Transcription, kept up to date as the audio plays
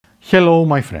Hello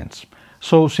my friends.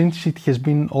 So since it has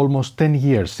been almost 10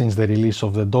 years since the release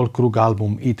of the Dol Kruug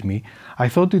album Eat Me, I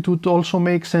thought it would also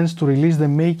make sense to release the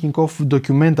making of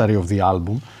documentary of the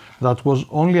album that was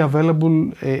only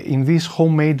available in this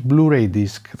homemade Blu-ray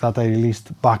disc that I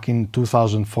released back in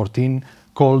 2014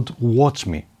 called Watch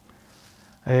Me.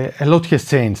 A lot has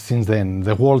changed since then,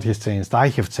 the world has changed, I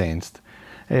have changed,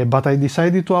 but I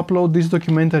decided to upload this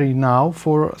documentary now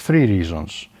for 3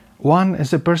 reasons. 1,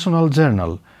 as a personal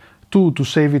journal, 2, to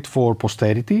save it for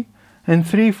posterity, and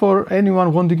 3, for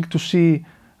anyone wanting to see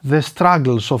the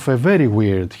struggles of a very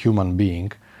weird human being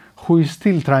who is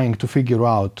still trying to figure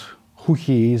out who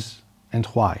he is and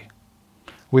why.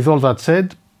 With all that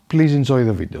said, please enjoy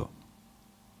the video.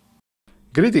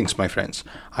 Greetings my friends,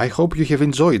 I hope you have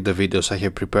enjoyed the videos I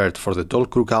have prepared for the Dol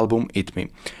Kruug album Eat Me.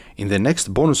 In the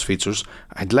next bonus features,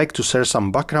 I'd like to share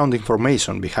some background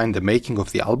information behind the making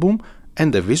of the album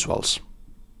and the visuals.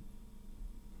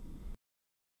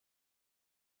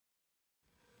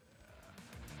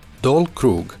 Dol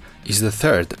Kruug is the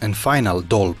third and final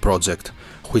Dol project,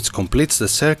 which completes the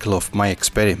circle of my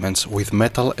experiments with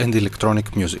metal and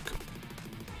electronic music.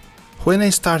 When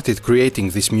I started creating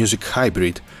this music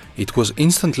hybrid, it was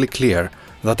instantly clear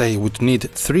that I would need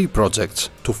 3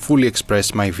 projects to fully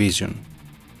express my vision.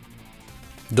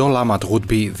 Dol Amad would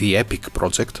be the epic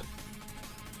project,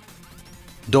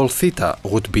 Dol Theta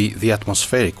would be the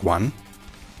atmospheric one,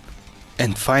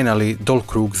 and finally Dol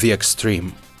Kruug the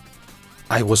extreme.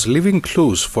 I was leaving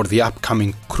clues for the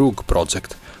upcoming Kruug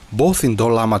project, both in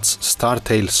Dol Amad's Star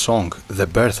Tale song The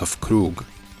Birth of Kruug,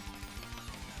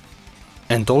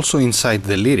 and also inside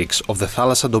the lyrics of the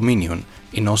Thalassa Dominion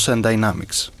in Ocean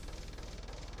Dynamics.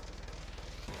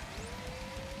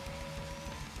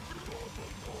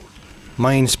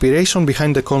 My inspiration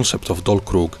behind the concept of Dol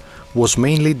Kruug was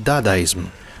mainly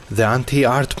Dadaism, the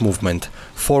anti-art movement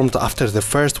formed after the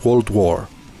First World War.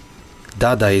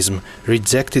 Dadaism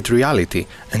rejected reality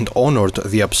and honored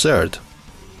the absurd.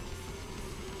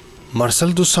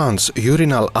 Marcel Duchamp's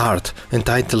urinal art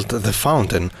entitled The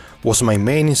Fountain was my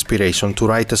main inspiration to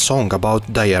write a song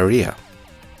about diarrhea.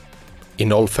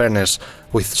 In all fairness,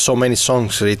 with so many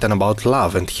songs written about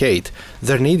love and hate,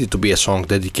 there needed to be a song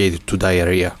dedicated to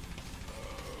diarrhea.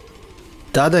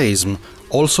 Dadaism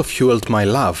also fueled my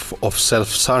love of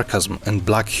self-sarcasm and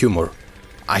black humor.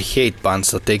 I hate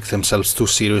bands that take themselves too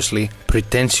seriously.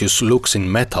 Pretentious looks in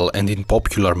metal and in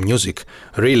popular music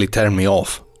really turn me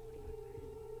off.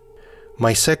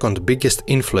 My second biggest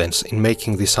influence in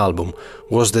making this album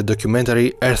was the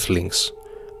documentary Earthlings,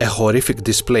 a horrific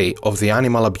display of the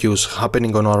animal abuse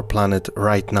happening on our planet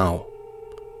right now.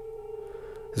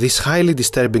 This highly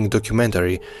disturbing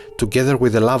documentary, together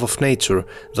with the love of nature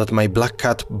that my black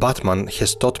cat Batman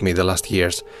has taught me the last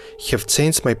years, have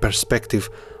changed my perspective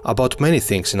about many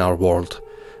things in our world.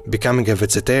 Becoming a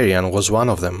vegetarian was one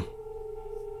of them.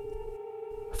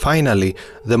 Finally,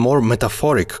 the more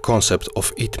metaphoric concept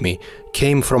of Eat Me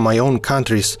came from my own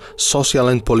country's social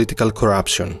and political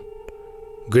corruption.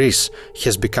 Greece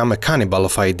has become a cannibal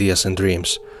of ideas and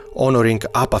dreams, honoring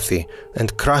apathy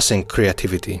and crushing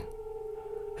creativity.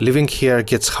 Living here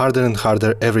gets harder and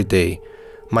harder every day.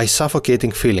 My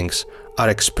suffocating feelings are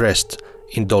expressed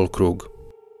in Dol Kruug.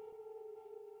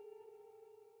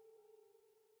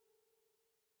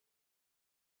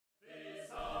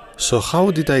 So how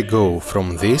did I go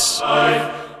from this comets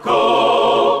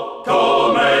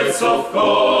of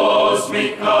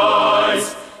cosmic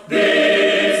eyes,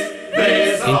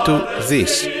 into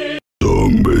this?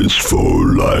 Zombies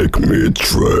fall like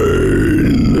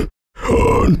mid-train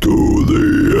onto the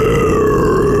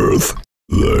earth.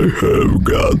 They have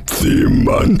got the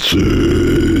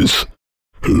munchies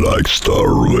like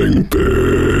starving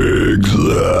pigs.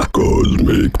 The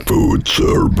cosmic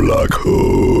future black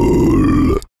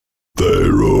hole,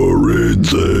 their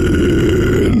origin.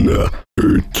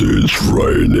 It is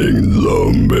raining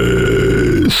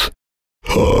zombies.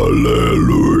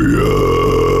 Hallelujah.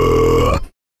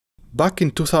 Back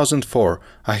in 2004,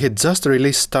 I had just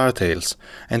released Star Tales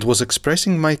and was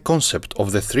expressing my concept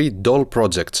of the 3 Dol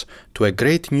projects to a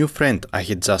great new friend I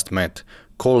had just met,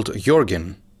 called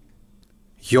Jorgen.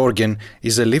 Jorgen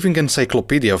is a living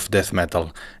encyclopedia of death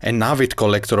metal, an avid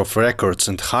collector of records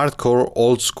and hardcore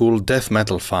old-school death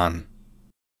metal fan.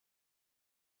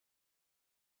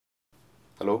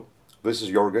 Hello, this is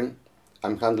Jorgen.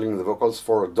 I'm handling the vocals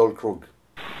for Dol Kruug.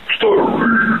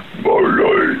 Starry my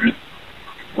light,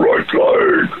 bright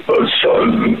like a sun.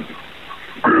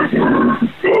 Give me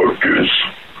a kiss,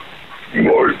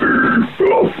 my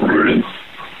dear offering.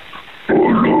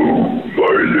 Follow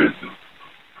my little.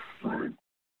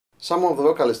 Some of the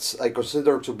vocalists I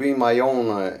consider to be my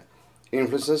own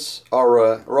influences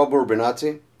are Rob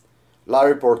Urbinati,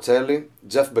 Larry Portelli,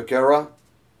 Jeff Becerra,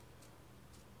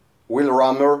 Will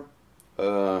Rammer,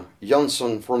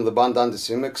 Jansson from the band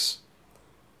Antisemics,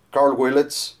 Carl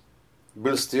Willits,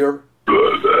 Bill Steer,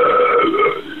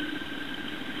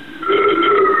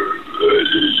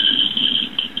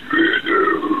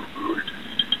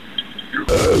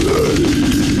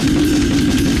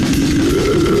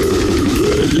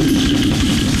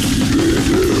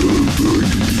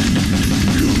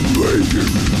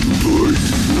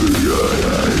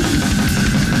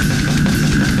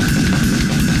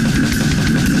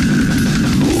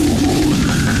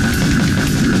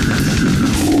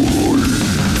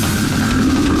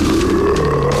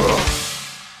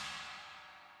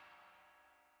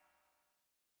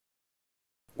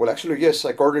 Well, actually, yes,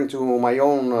 according to my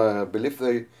own belief,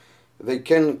 they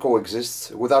can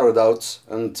coexist without a doubt,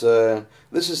 and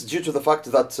this is due to the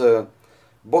fact that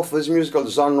both these musical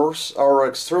genres are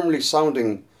extremely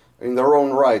sounding in their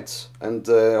own right, and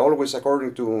always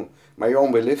according to my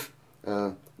own belief,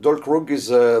 Dol Kruug is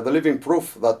the living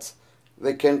proof that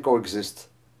they can coexist.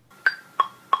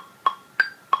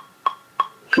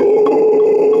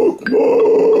 Suck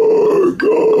my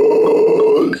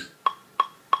guns.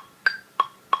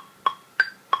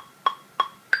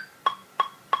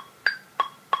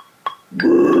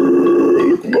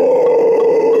 Milk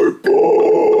my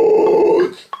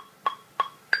pots.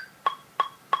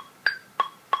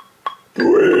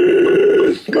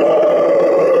 Twist my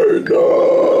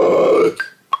nuts.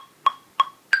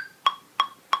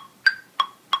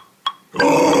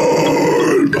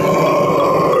 Hold my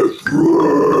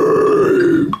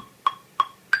frame.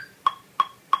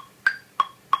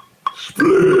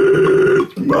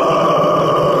 Split my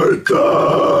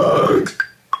tongue.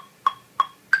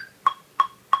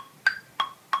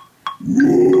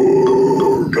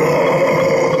 Wound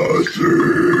my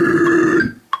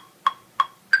sin.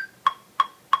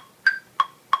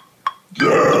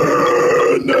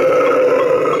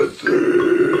 Thanasis.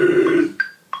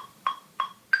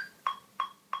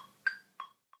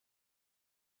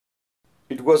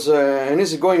 It was an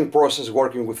easygoing process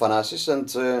working with Thanasis, and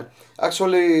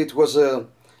actually it was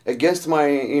against my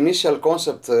initial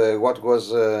concept what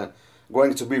was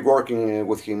going to be working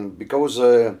with him, because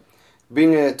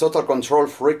being a total control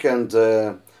freak and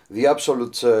the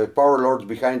absolute power lord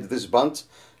behind this band,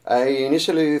 I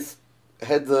initially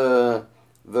had the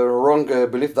wrong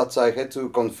belief that I had to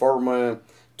conform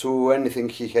to anything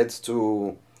he had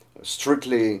to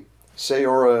strictly say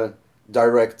or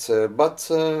direct, but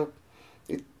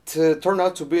it turned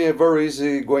out to be a very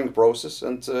easy going process,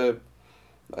 and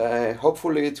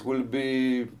hopefully it will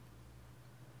be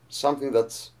something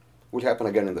that will happen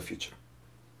again in the future.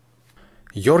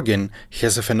 Jorgen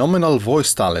has a phenomenal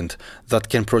voice talent that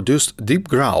can produce deep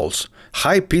growls,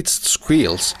 high-pitched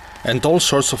squeals, and all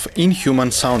sorts of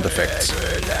inhuman sound effects.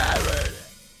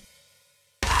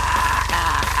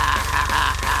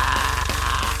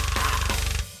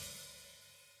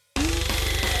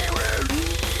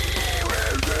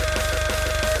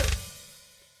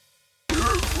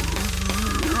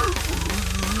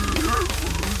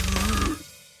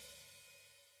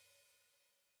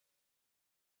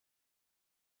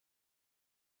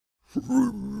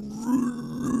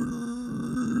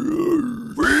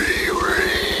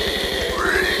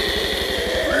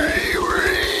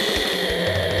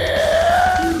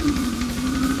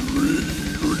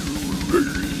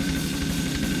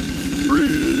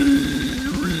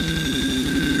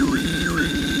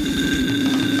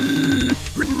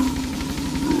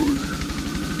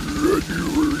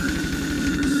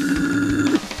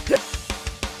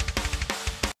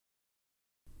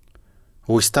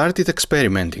 We started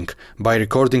experimenting by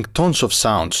recording tons of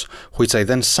sounds, which I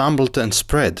then sampled and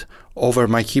spread over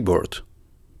my keyboard.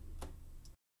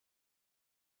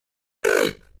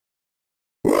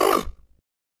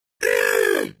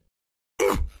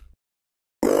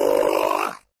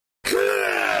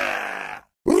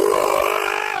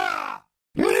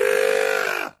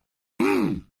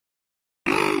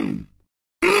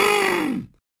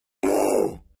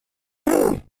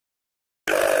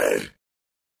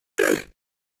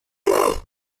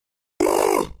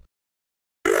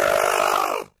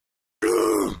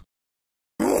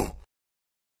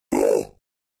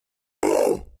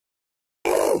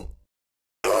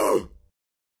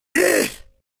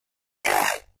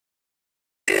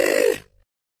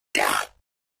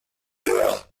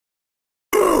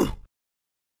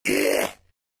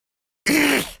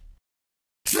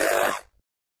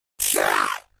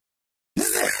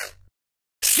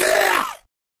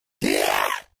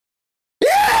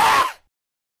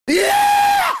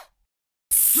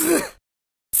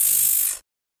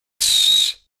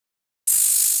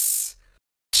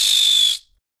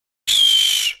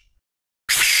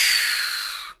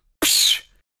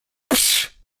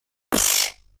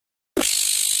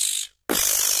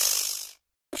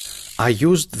 I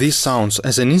used these sounds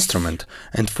as an instrument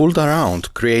and fooled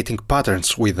around creating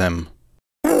patterns with them.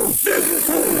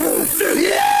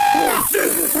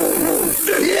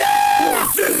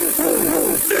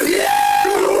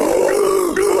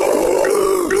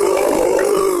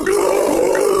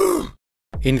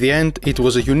 In the end, it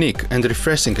was a unique and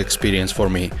refreshing experience for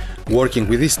me, working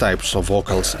with these types of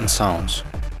vocals and sounds.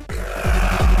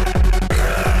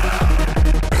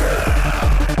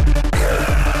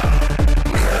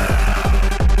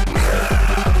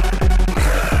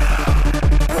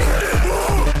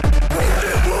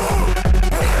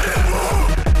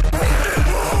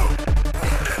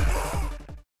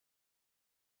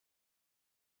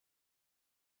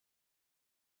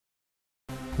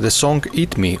 The song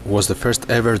Eat Me was the first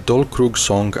ever Dol Kruug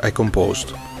song I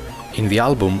composed. In the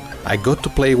album, I got to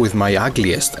play with my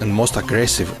ugliest and most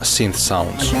aggressive synth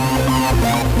sounds.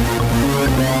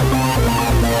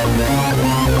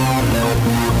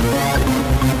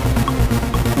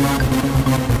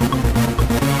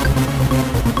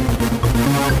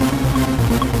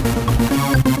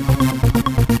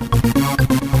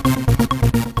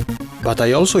 But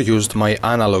I also used my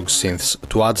analog synths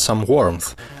to add some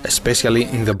warmth, especially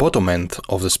in the bottom end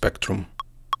of the spectrum.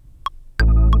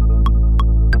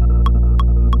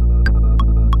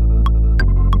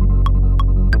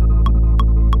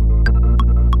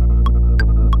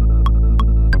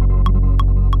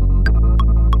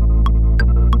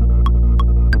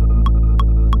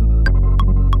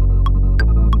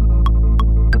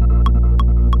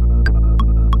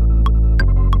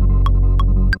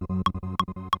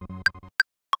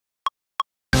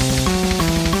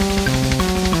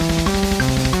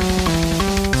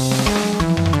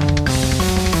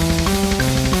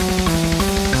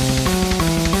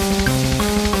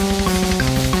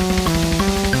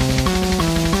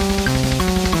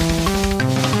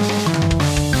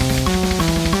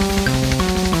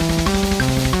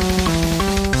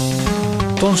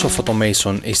 Tons of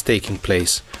automation is taking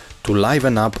place to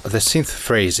liven up the synth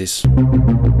phrases.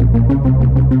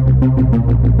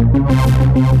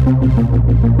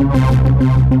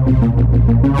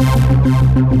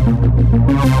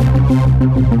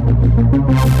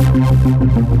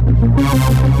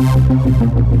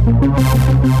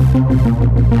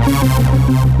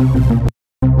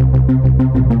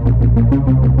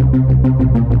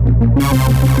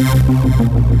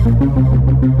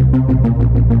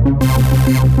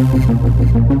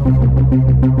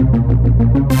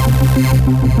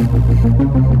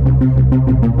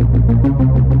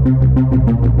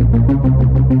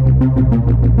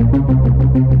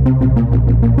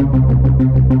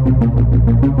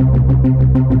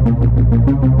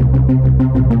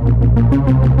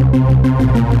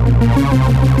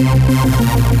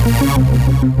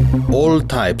 All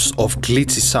types of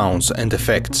glitchy sounds and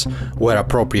effects were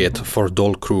appropriate for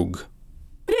Dol Kruug.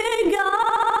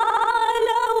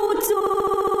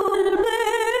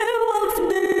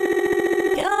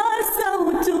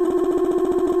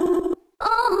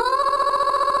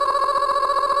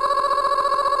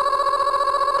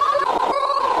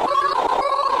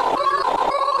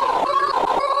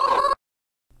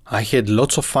 I had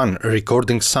lots of fun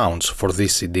recording sounds for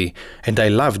this CD, and I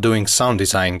love doing sound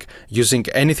design using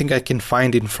anything I can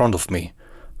find in front of me,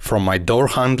 from my door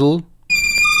handle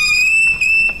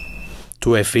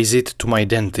to a visit to my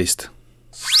dentist.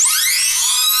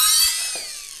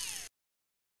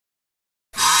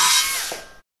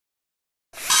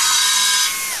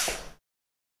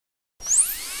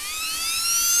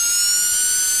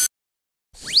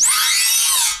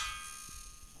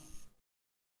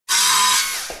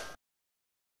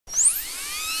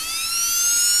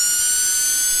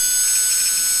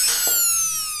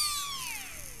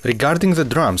 Regarding the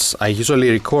drums, I usually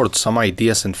record some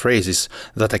ideas and phrases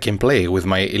that I can play with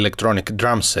my electronic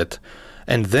drum set,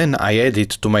 and then I add it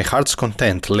to my heart's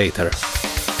content later.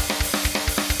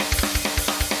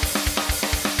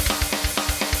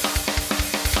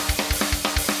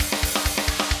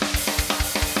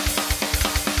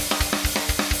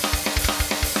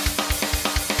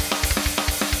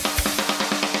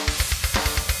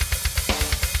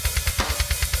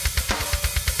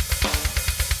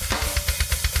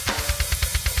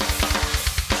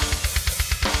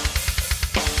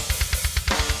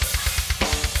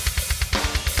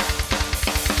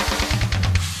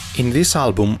 In this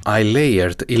album, I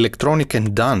layered electronic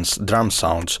and dance drum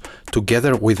sounds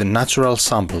together with natural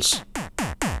samples.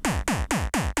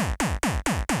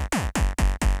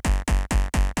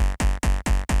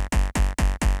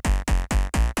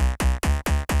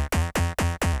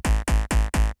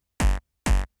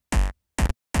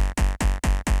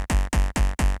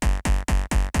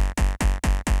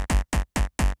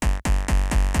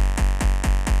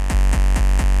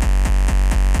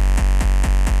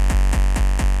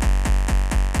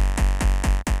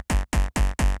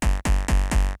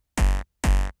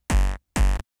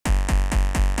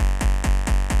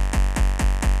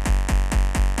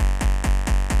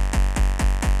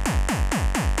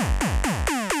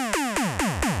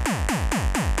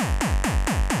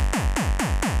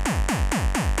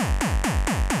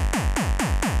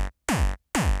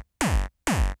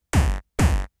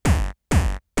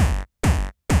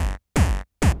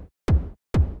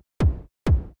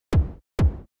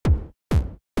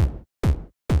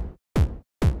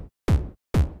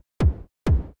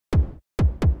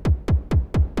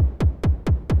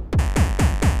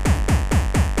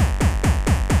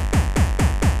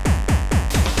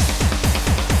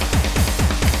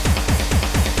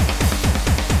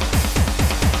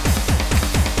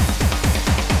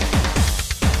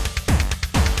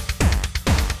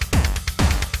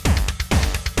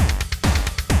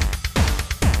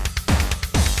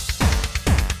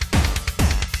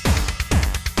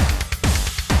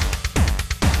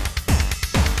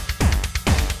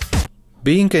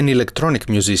 Being an electronic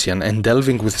musician and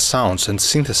delving with sounds and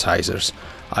synthesizers,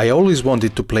 I always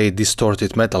wanted to play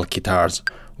distorted metal guitars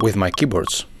with my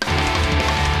keyboards.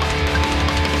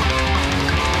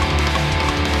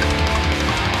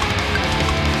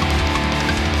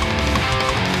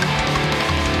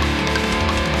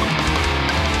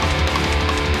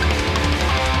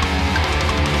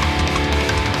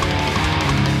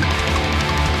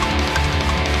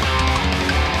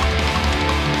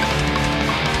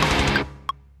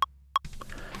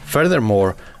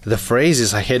 Furthermore, the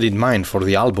phrases I had in mind for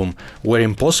the album were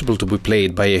impossible to be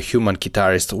played by a human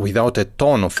guitarist without a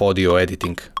ton of audio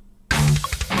editing.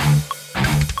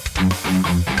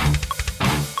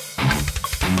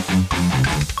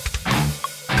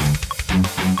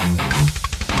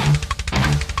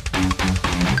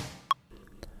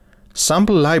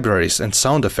 Sample libraries and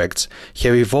sound effects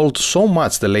have evolved so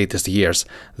much the latest years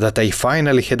that I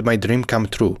finally had my dream come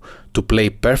true to play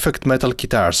perfect metal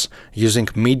guitars using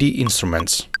MIDI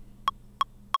instruments.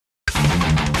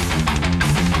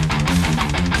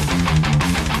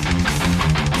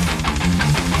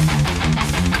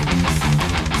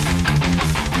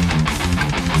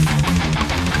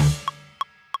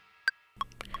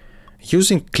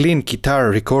 Using clean guitar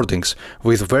recordings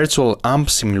with virtual amp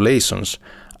simulations,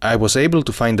 I was able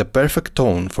to find the perfect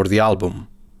tone for the album.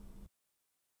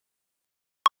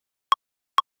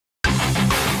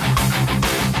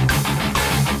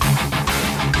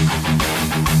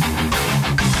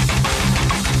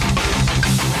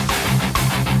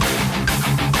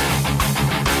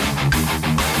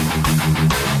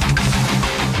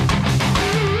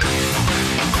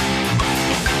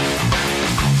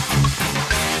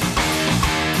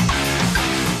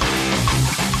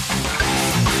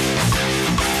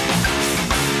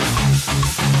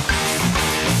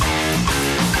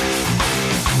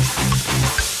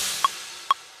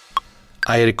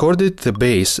 I recorded the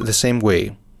bass the same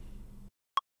way.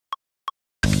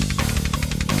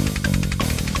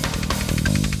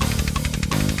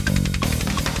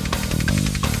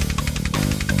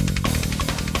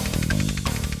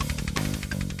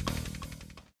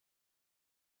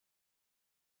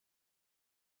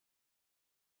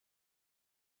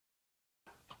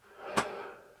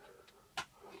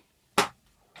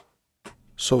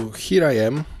 So here I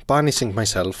am, punishing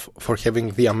myself for having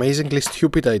the amazingly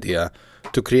stupid idea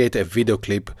to create a video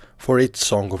clip for each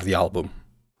song of the album.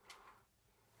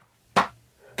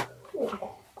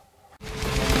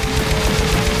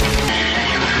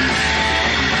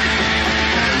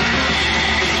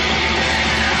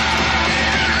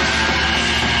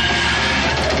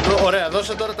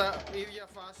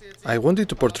 I wanted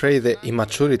to portray the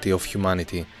immaturity of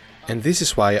humanity, and this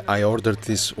is why I ordered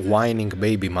this whining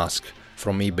baby mask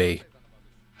from eBay.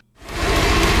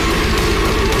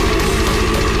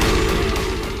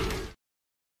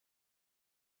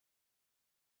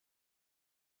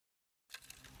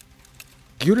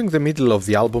 During the middle of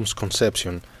the album's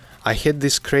conception, I had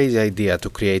this crazy idea to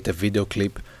create a video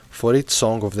clip for each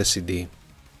song of the CD.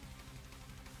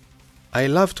 I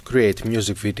love to create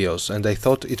music videos, and I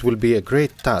thought it will be a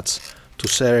great touch to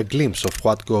share a glimpse of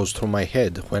what goes through my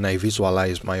head when I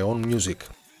visualize my own music.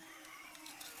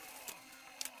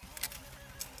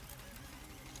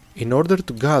 In order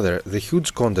to gather the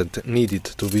huge content needed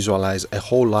to visualize a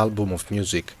whole album of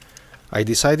music, I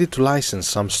decided to license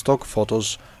some stock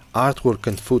photos, artwork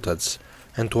and footage,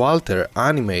 and to alter,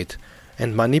 animate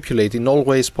and manipulate in all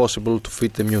ways possible to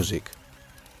fit the music.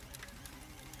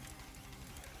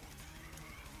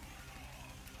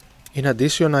 In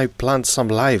addition, I planned some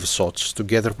live shots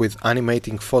together with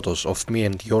animating photos of me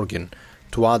and Jorgen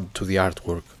to add to the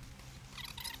artwork.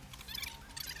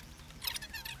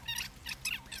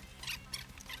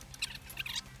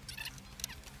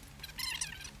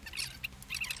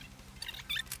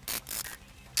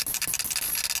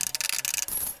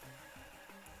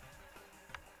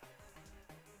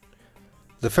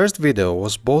 The first video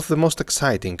was both the most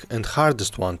exciting and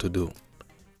hardest one to do.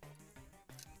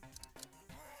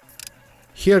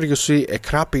 Here you see a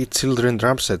crappy children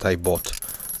drum set I bought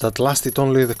that lasted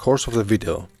only the course of the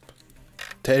video.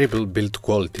 Terrible build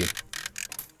quality.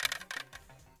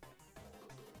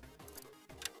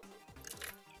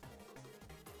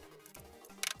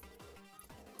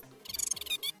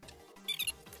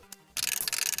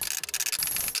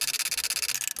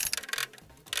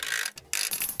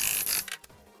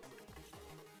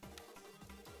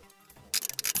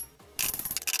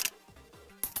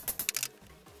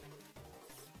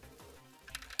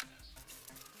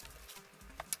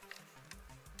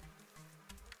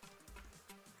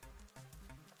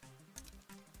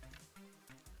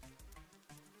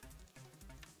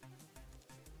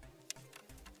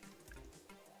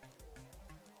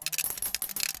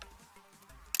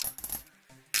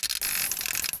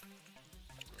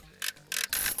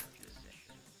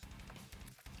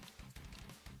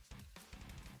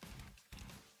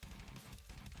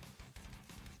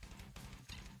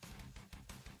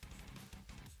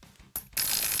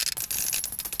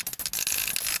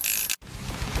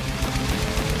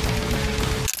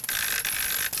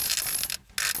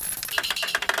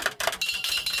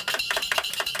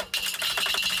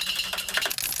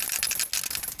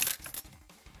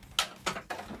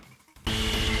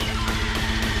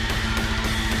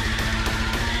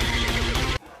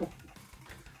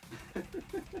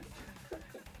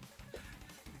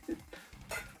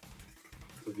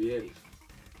 Ariel.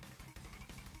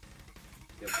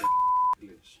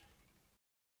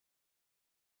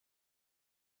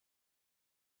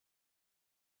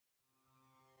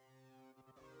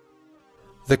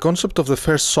 The concept of the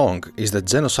first song is the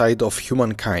genocide of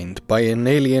humankind by an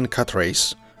alien cat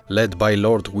race, led by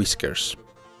Lord Whiskers.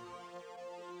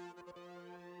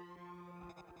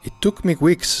 It took me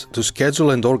weeks to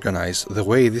schedule and organize the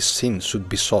way this scene should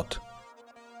be shot.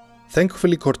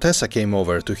 Thankfully Cortesa came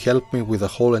over to help me with the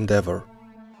whole endeavor.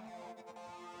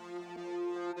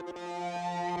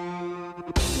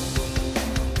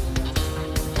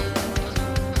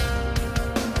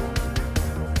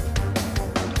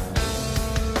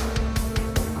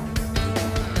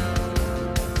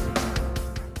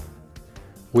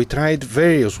 We tried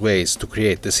various ways to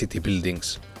create the city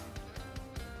buildings.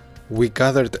 We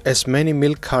gathered as many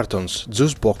milk cartons,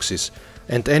 juice boxes,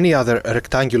 and any other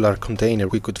rectangular container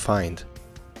we could find.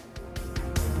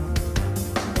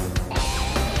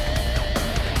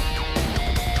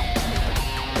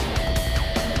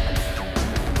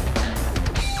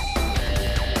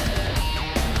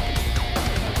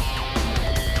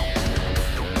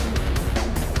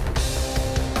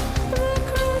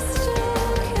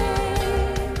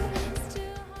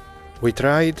 We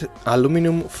tried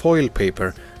aluminum foil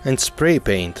paper and spray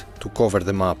paint to cover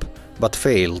them up, but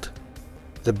failed.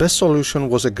 The best solution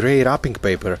was a grey wrapping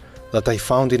paper that I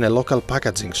found in a local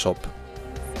packaging shop.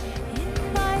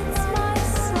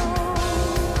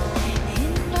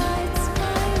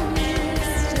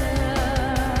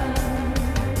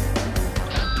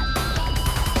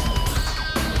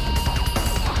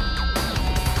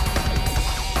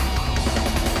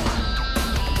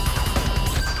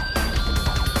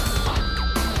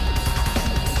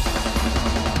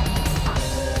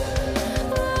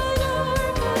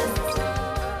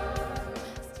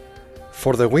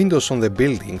 For the windows on the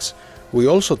buildings, we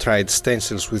also tried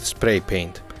stencils with spray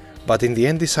paint, but in the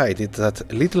end decided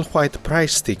that little white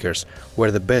price stickers were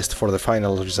the best for the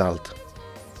final result.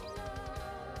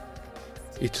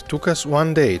 It took us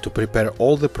one day to prepare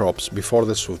all the props before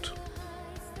the shoot.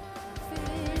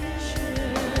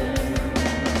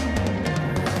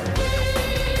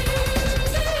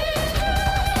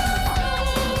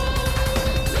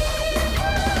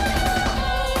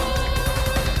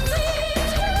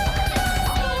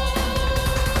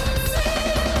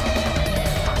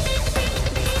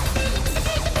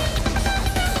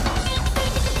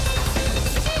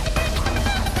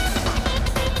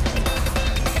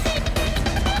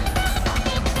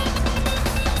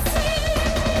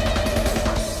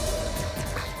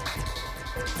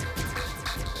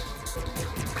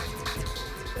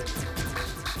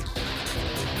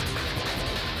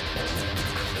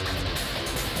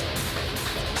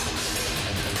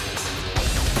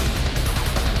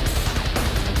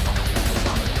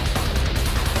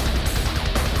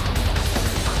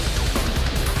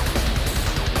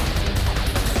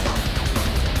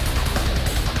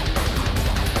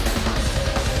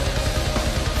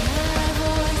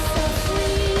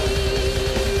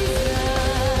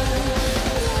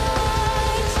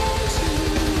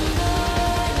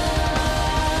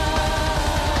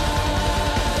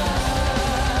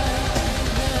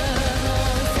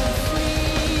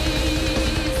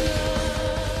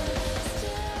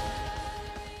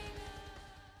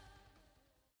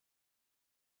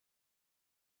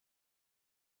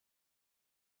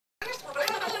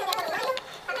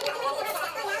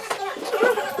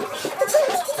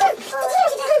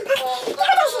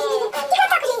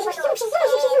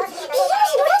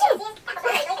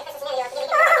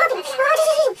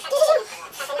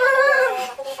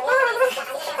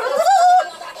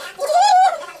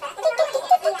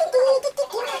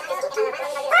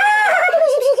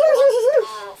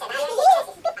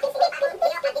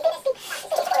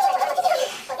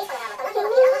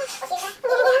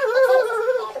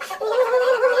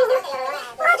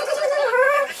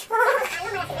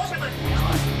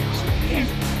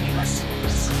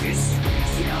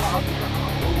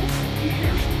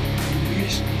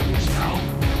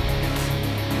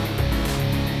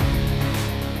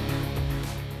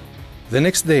 The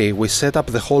next day we set up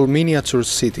the whole miniature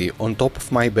city on top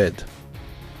of my bed.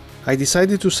 I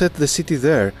decided to set the city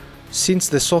there since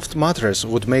the soft mattress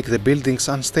would make the buildings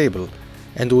unstable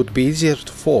and would be easier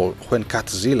to fall when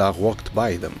Cat-Zilla walked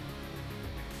by them.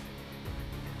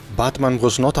 Batman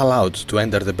was not allowed to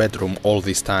enter the bedroom all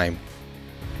this time.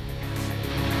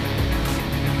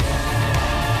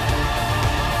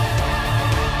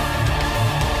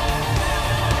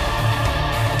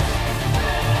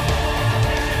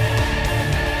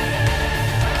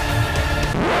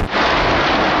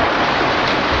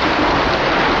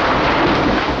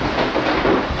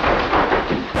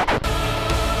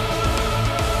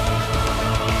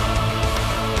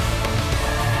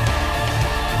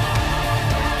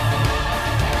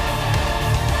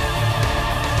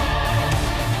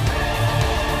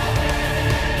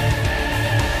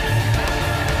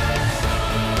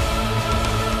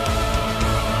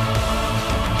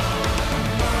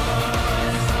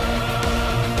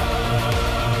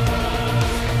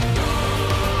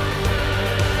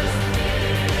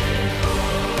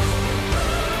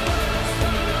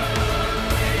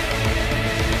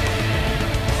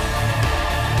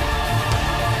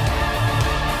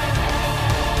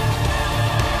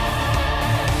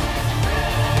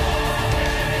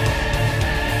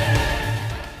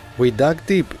 We dug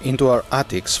deep into our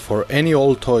attics for any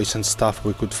old toys and stuff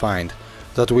we could find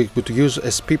that we could use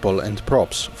as people and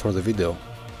props for the video.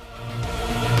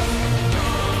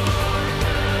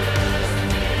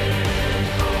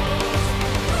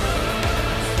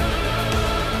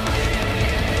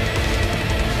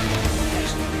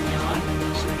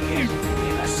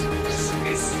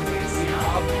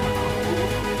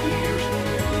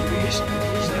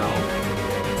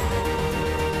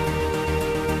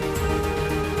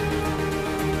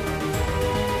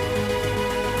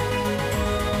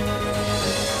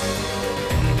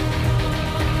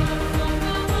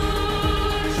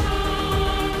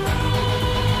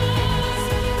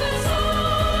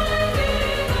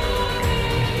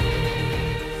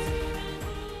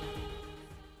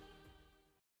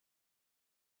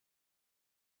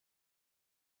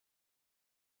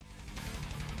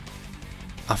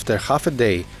 After half a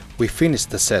day, we finished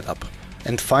the setup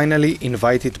and finally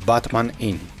invited Batman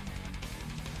in.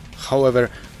 However,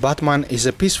 Batman is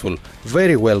a peaceful,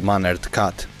 very well-mannered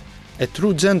cat, a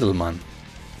true gentleman.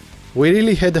 We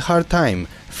really had a hard time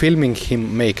filming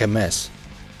him make a mess.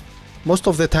 Most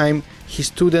of the time, he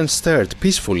stood and stared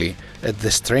peacefully at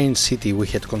the strange city we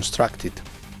had constructed.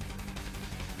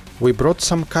 We brought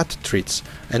some cat treats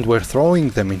and were throwing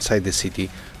them inside the city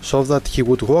so that he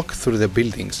would walk through the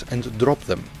buildings and drop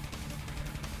them.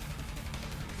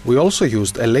 We also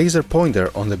used a laser pointer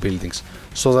on the buildings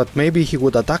so that maybe he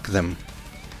would attack them.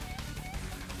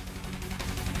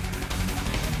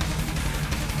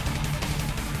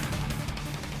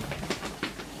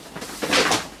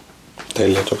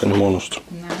 Τέλεια, το έκανε μόνος του.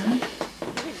 Ναι.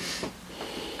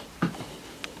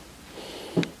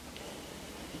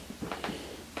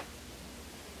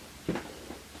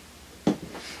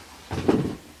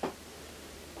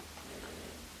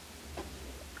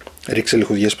 Ρίξε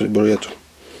λίγο διέσπαση στην πορεία του.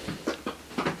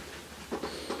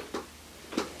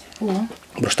 Πού?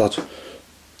 Μπροστά του.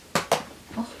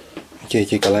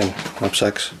 Εκεί, καλά είναι. Να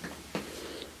ψάξει.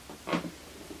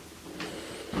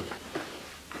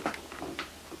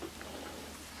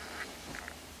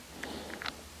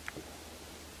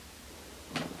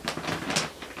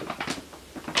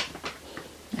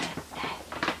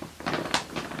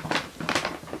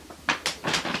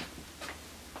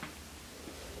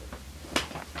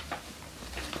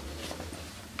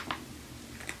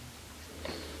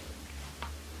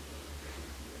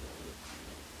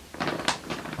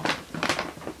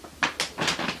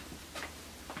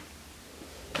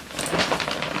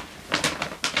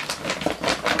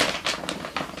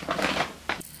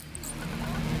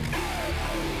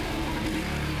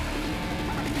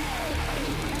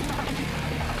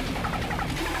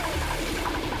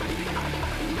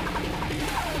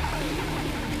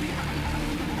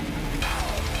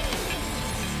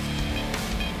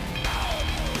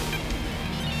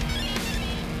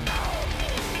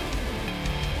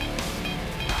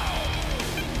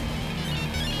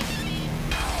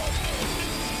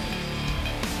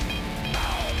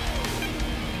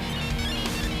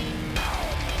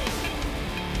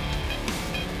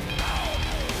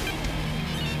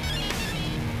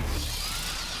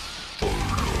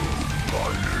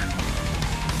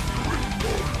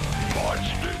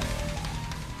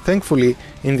 Thankfully,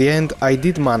 in the end I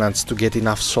did manage to get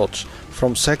enough shots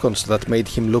from seconds that made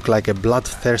him look like a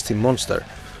bloodthirsty monster,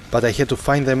 but I had to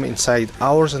find them inside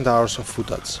hours and hours of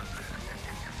footage.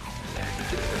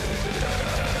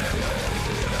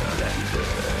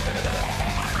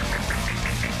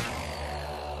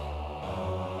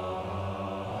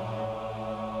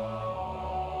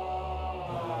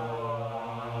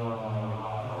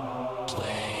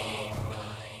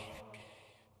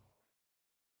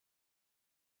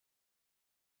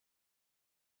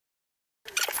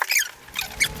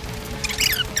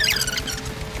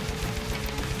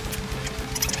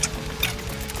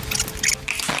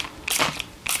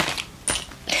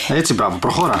 Έτσι, μπράβο,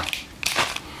 προχώρα.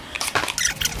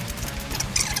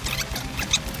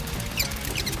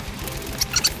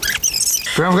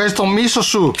 Πρέπει να βγάζεις το μίσο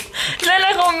σου. Δεν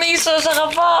έχω μίσος,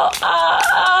 αγαπάω.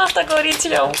 Αχ, τα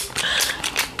κορίτσια μου.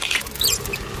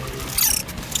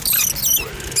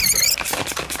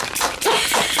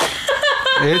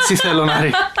 Έτσι θέλω να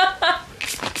ρίχνω.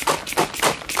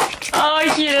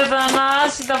 Όχι ρε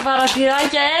Θανάση, τα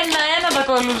παραθυράκια ένα-ένα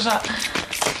τα κολούσα.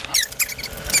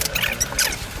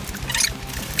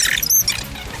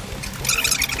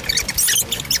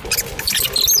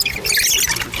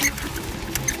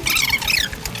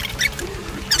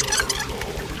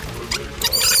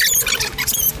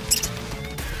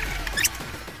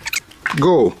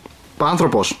 Go.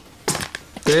 Πάνθρωπος.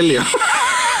 Τέλεια.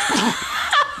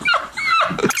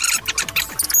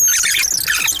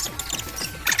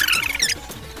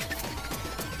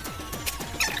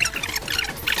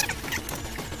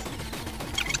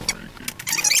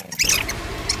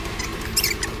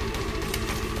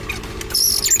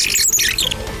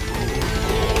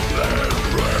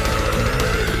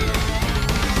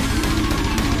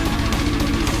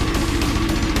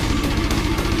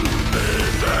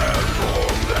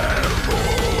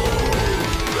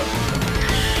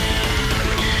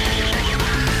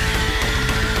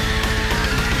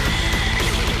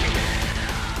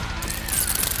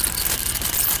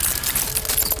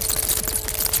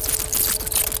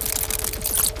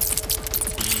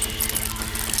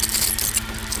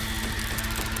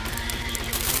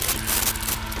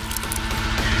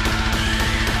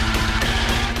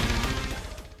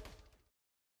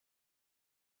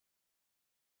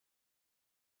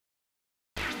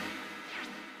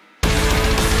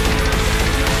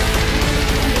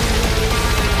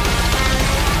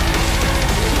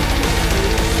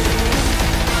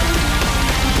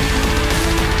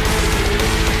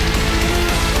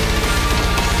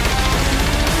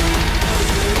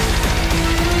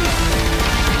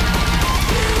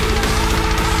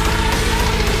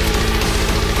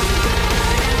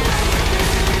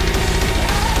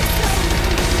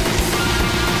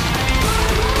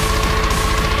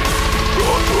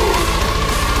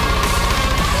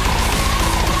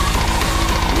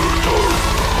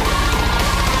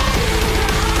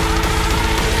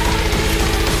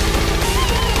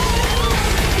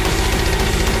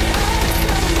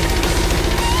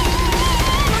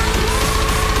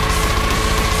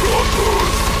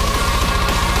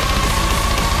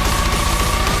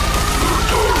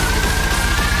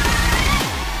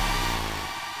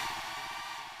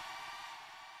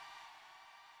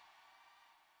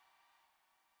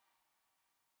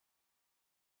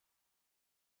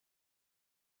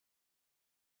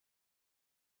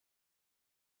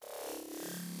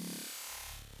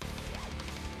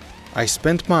 I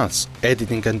spent months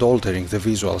editing and altering the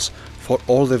visuals for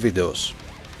all the videos.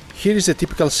 Here is a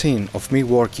typical scene of me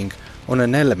working on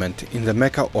an element in the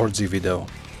Mecha Orgy video.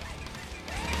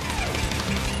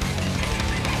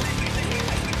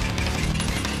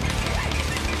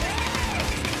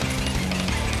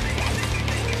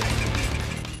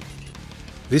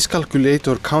 This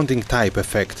calculator counting type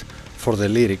effect for the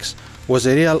lyrics was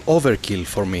a real overkill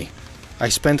for me. I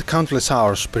spent countless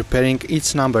hours preparing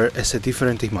each number as a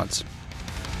different image.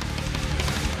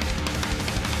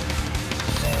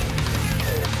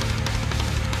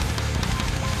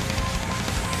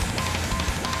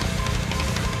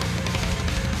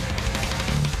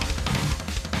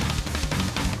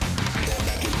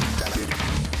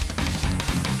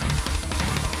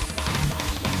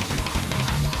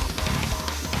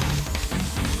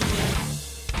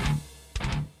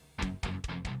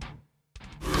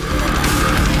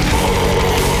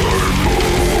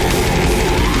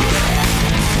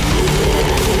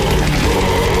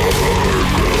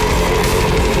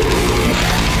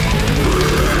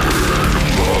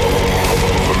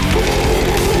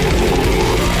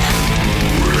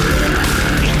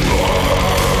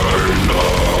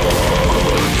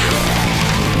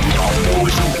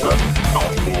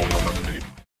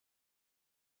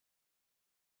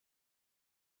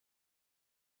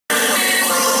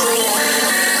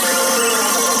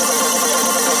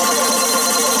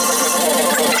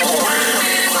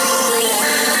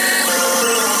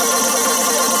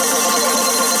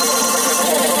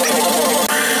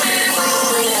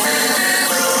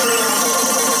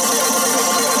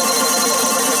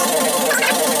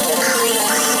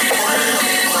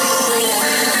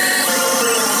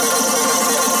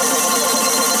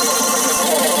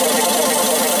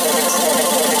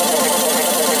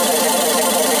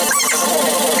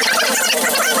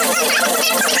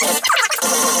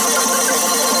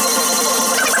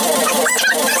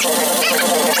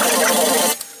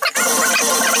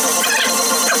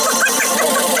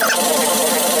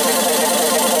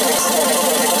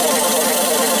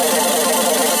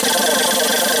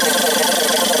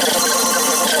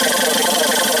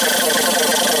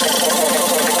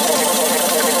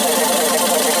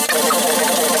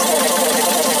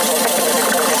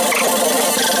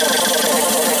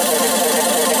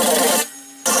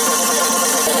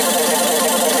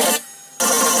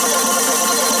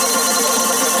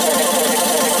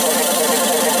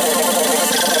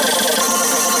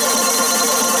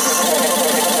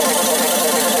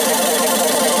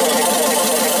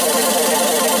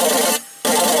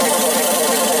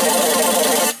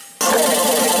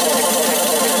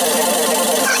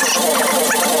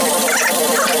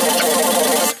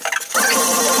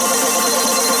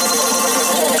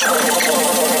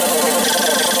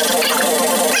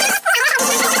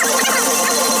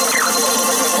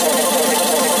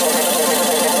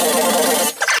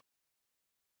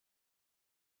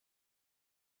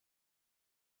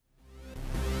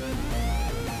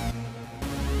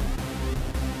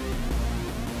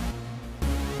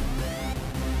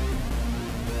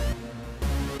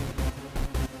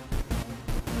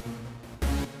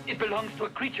 It belongs to a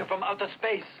creature from outer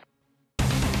space.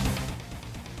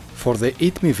 For the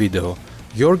Eat Me video,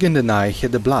 Jürgen and I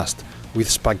had a blast with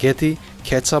spaghetti,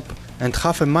 ketchup and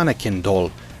half a mannequin doll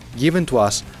given to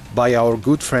us by our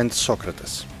good friend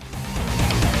Socrates.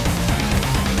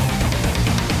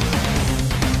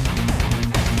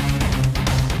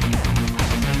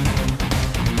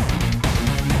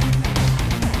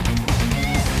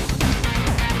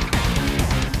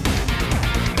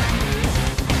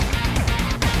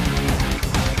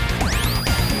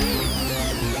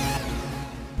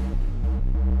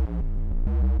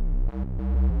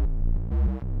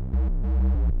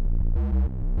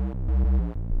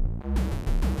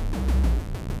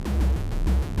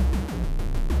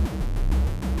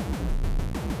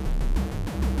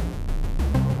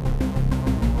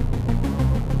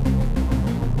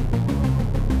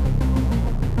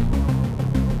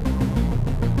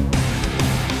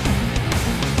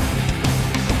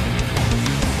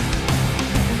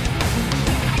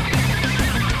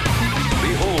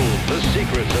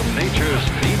 secrets of nature's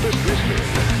deepest mystery.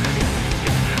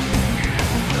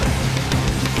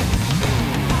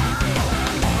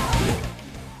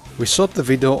 We shot the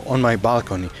video on my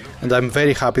balcony, and I'm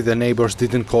very happy the neighbors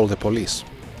didn't call the police.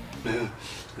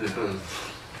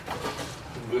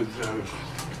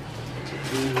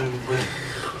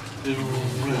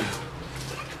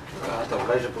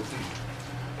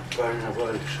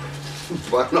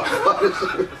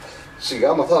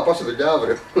 Σιγά, μα θα πάω στη δουλειά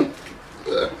αύριο.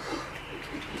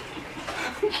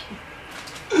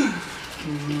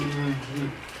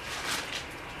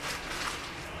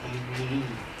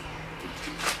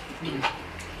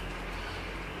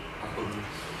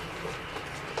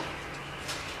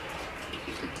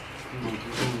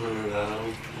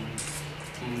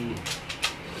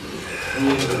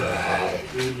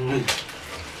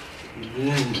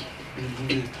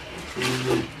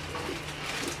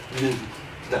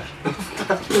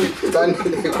 Φτάνει,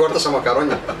 κόρτασα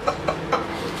μακαρόνια.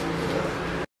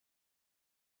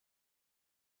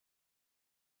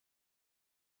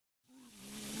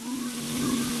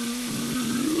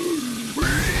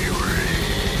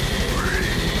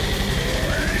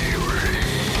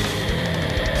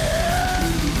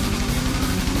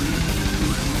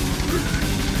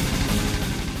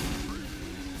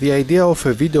 The idea of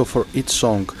a video for each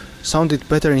song sounded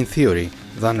better in theory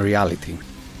than reality.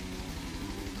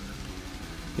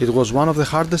 It was one of the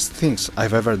hardest things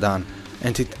I've ever done,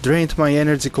 and it drained my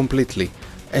energy completely,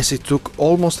 as it took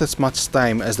almost as much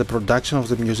time as the production of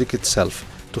the music itself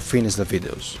to finish the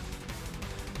videos.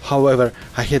 However,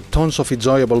 I had tons of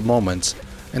enjoyable moments,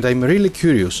 and I'm really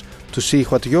curious to see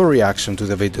what your reaction to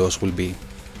the videos will be.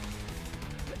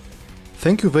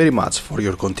 Thank you very much for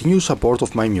your continued support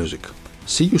of my music.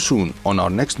 See you soon on our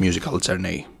next musical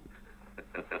journey.